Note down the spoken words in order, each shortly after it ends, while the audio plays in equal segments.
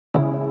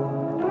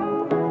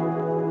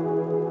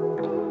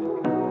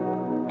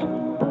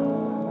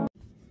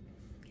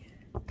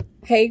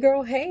Hey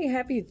girl, hey,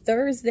 happy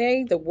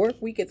Thursday. The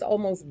work week is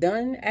almost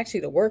done.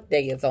 Actually, the work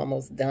day is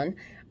almost done.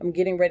 I'm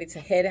getting ready to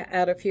head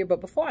out of here. But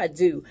before I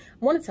do,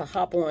 I wanted to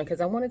hop on because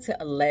I wanted to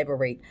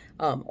elaborate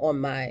on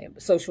my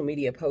social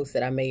media post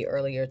that I made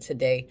earlier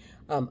today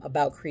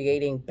about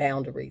creating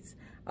boundaries.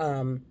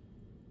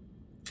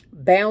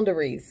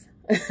 Boundaries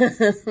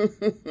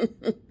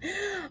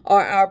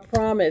are our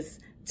promise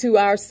to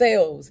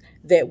ourselves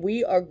that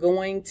we are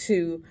going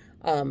to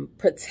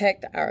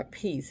protect our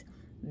peace,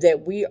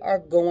 that we are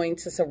going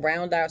to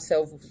surround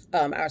ourselves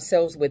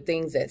with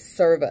things that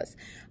serve us.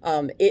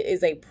 It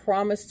is a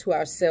promise to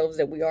ourselves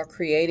that we are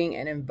creating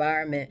an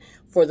environment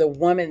for the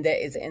woman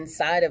that is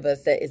inside of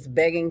us, that is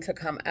begging to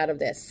come out of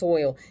that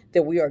soil,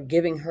 that we are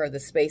giving her the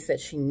space that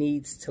she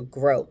needs to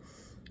grow.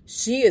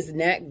 She is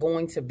not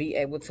going to be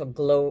able to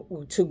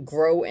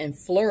grow and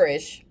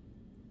flourish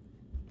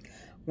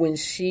when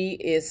she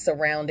is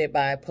surrounded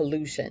by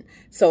pollution.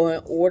 So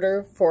in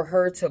order for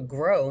her to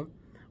grow,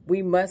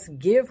 we must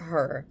give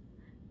her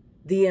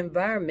the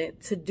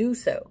environment to do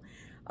so.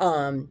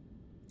 And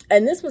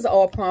this was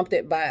all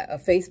prompted by a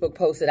Facebook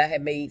post that I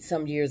had made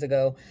some years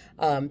ago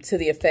to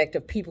the effect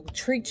of people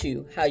treat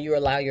you how you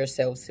allow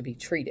yourselves to be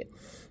treated.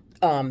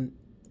 And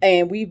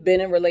we've been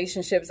in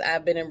relationships.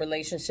 I've been in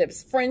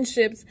relationships,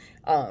 friendships,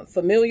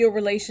 familial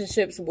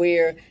relationships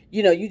where,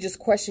 you know, you just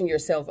question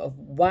yourself of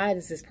why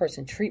does this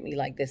person treat me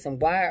like this? And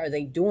why are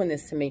they doing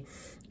this to me?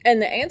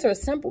 And the answer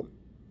is simple,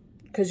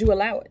 because you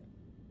allow it.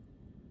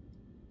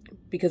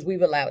 Because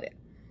we've allowed it.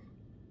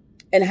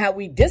 And how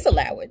we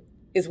disallow it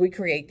is we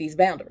create these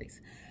boundaries.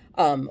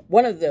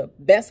 One of the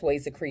best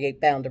ways to create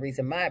boundaries,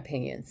 in my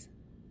opinions,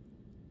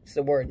 is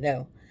the word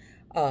no.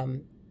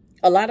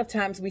 A lot of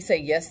times we say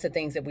yes to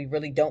things that we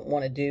really don't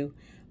want to do.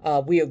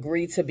 We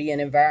agree to be in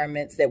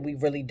environments that we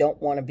really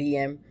don't want to be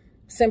in,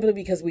 simply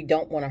because we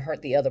don't want to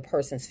hurt the other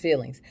person's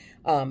feelings.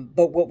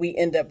 But what we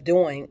end up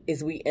doing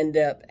is we end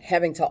up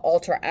having to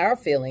alter our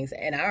feelings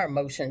and our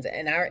emotions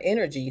and our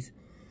energies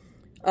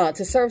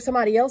to serve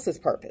somebody else's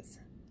purpose.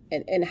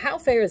 And how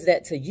fair is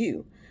that to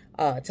you,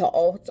 to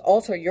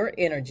alter your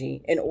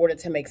energy in order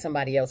to make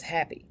somebody else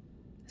happy?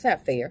 It's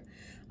not fair.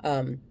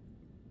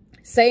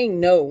 Saying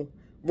no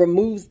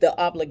removes the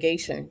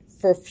obligation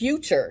for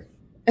future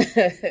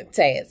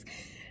tasks.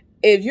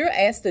 If you're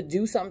asked to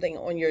do something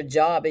on your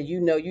job and you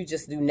know you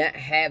just do not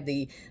have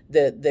the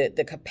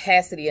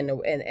capacity and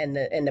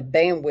the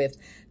bandwidth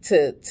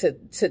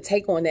to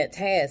take on that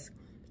task,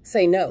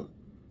 say no.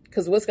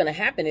 Because what's going to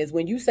happen is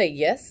when you say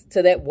yes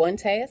to that one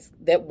task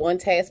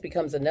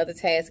becomes another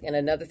task and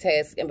another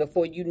task. And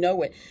before you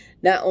know it,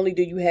 not only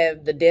do you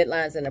have the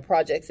deadlines and the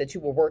projects that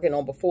you were working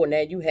on before,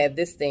 now you have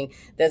this thing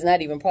that's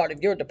not even part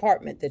of your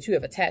department that you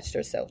have attached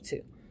yourself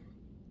to.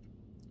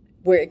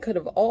 Where it could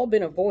have all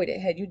been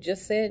avoided had you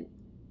just said,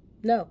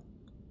 no,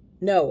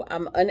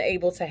 I'm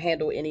unable to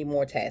handle any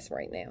more tasks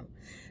right now.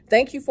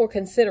 Thank you for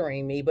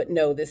considering me, but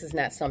no, this is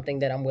not something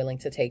that I'm willing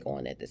to take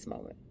on at this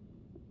moment.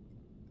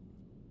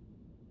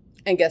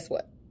 And guess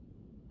what?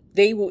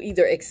 They will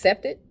either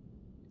accept it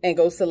and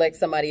go select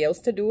somebody else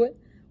to do it,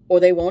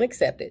 or they won't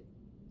accept it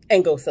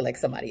and go select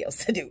somebody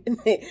else to do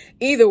it.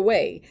 Either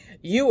way,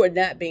 you are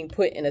not being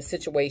put in a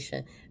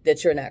situation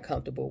that you're not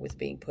comfortable with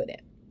being put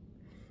in.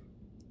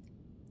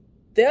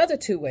 The other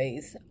two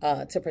ways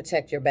to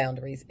protect your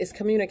boundaries is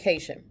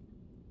communication.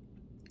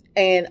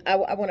 And I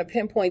want to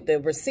pinpoint the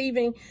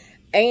receiving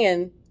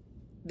and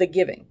the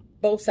giving,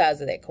 both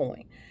sides of that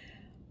coin.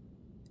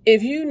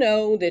 If you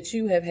know that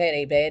you have had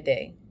a bad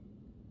day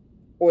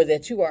or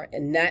that you are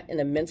not in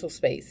a mental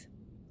space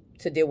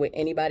to deal with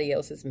anybody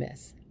else's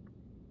mess,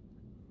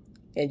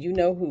 and you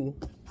know who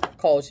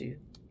calls you,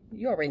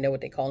 you already know what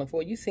they're calling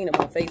for. You've seen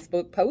them on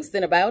Facebook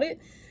posting about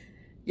it.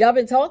 Y'all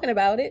been talking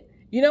about it.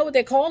 You know what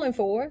they're calling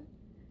for.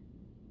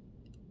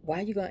 Why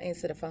are you going to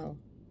answer the phone?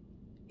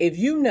 If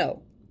you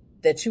know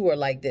that you are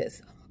like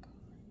this, oh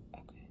my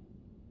God, okay.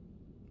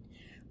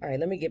 All right,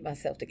 let me get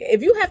myself together.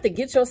 If you have to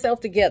get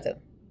yourself together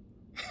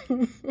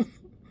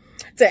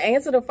to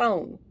answer the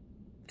phone,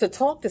 to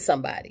talk to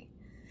somebody,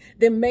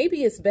 then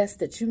maybe it's best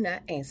that you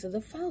not answer the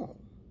phone.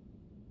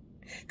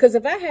 Because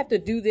if I have to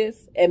do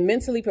this and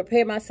mentally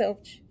prepare myself,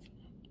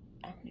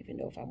 I don't even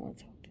know if I want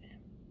to talk to them.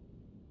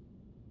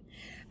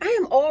 I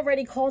am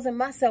already causing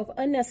myself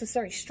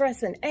unnecessary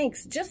stress and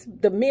angst,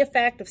 just the mere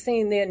fact of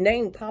seeing their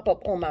name pop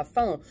up on my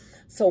phone.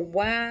 So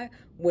why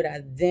would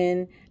I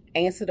then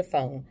answer the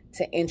phone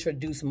to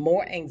introduce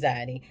more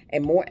anxiety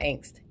and more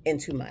angst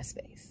into my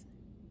space?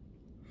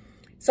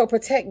 So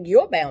protect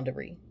your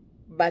boundary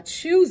by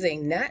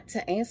choosing not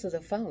to answer the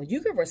phone.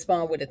 You can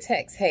respond with a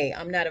text. Hey,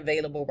 I'm not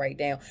available right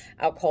now.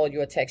 I'll call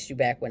you or text you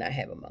back when I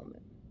have a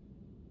moment.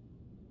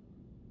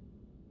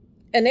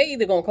 And they're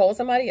either going to call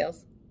somebody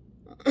else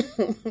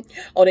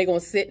or they're going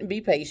to sit and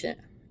be patient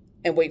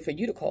and wait for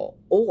you to call.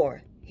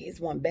 Or,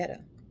 here's one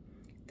better.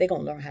 They're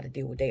going to learn how to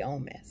deal with their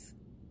own mess.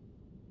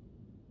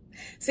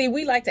 See,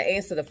 we like to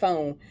answer the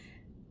phone.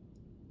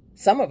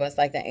 Some of us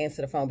like to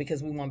answer the phone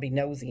because we want to be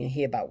nosy and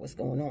hear about what's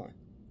going on,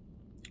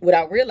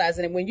 without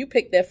realizing that when you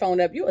pick their phone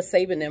up, you are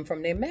saving them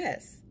from their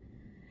mess.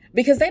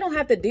 Because they don't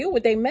have to deal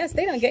with their mess.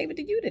 They done gave it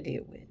to you to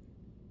deal with.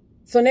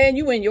 So now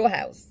you in your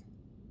house,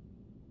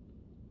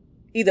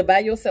 either by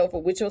yourself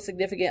or with your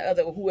significant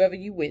other or whoever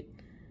you with,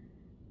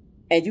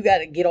 and you got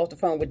to get off the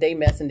phone with their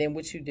mess. And then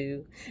what you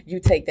do, you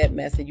take that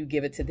mess and you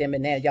give it to them,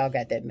 and now y'all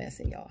got that mess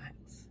in your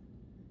house.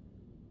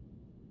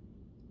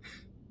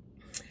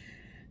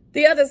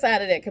 The other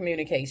side of that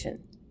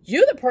communication,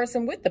 you're the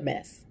person with the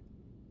mess.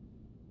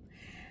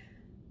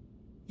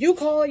 You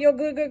call your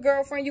good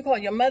girlfriend, you call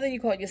your mother, you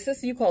call your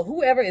sister, you call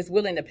whoever is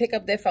willing to pick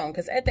up their phone.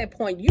 Because at that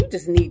point, you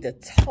just need to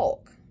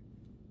talk.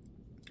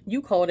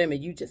 You call them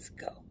and you just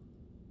go.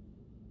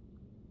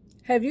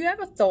 Have you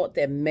ever thought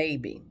that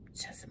maybe,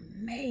 just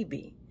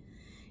maybe,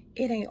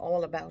 it ain't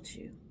all about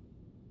you?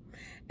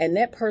 And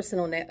that person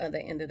on that other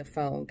end of the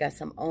phone got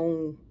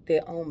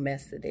their own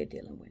mess that they're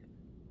dealing with.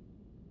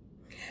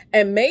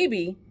 And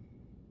maybe,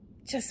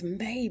 just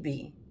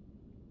maybe,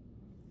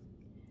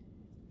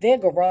 their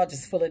garage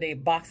is full of their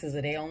boxes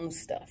of their own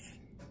stuff.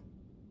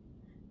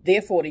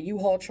 Therefore, the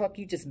U-Haul truck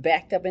you just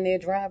backed up in their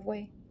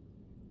driveway,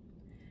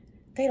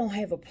 they don't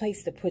have a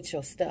place to put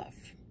your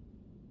stuff.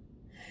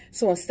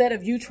 So instead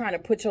of you trying to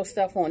put your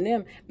stuff on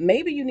them,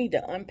 maybe you need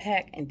to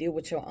unpack and deal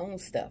with your own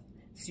stuff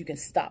so you can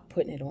stop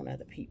putting it on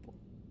other people.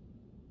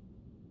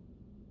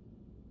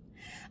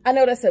 I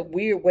know that's a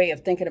weird way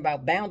of thinking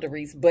about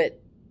boundaries, but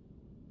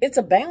it's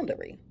a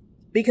boundary.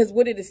 Because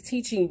what it is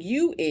teaching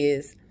you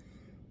is,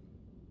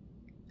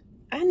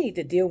 I need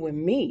to deal with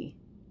me.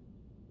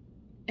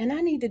 And I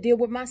need to deal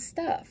with my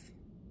stuff.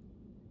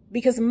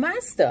 Because my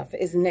stuff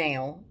is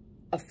now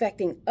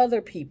affecting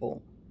other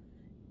people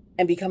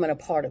and becoming a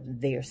part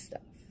of their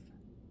stuff.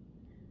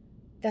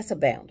 That's a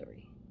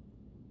boundary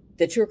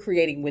that you're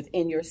creating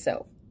within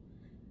yourself.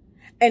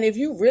 And if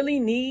you really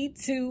need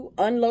to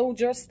unload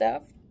your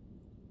stuff,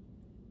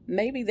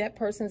 maybe that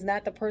person's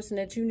not the person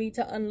that you need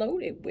to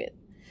unload it with.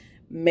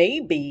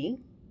 Maybe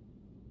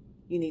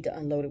you need to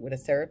unload it with a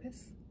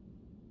therapist,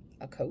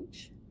 a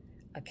coach,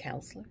 a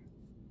counselor,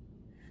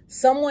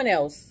 someone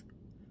else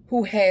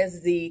who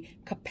has the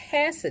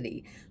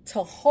capacity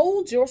to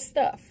hold your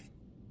stuff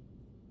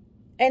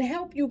and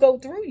help you go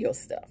through your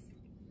stuff,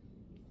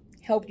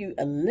 help you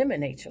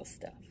eliminate your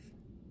stuff,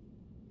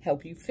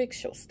 help you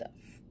fix your stuff.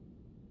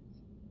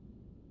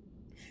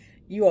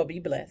 You all be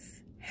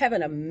blessed. Have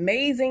an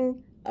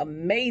amazing,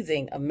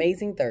 amazing,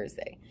 amazing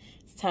Thursday.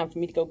 It's time for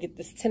me to go get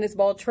this tennis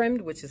ball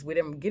trimmed, which is what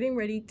I'm getting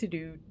ready to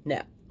do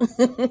now.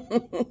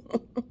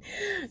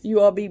 You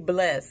all be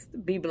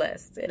blessed. Be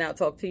blessed. And I'll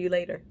talk to you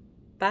later.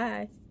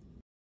 Bye.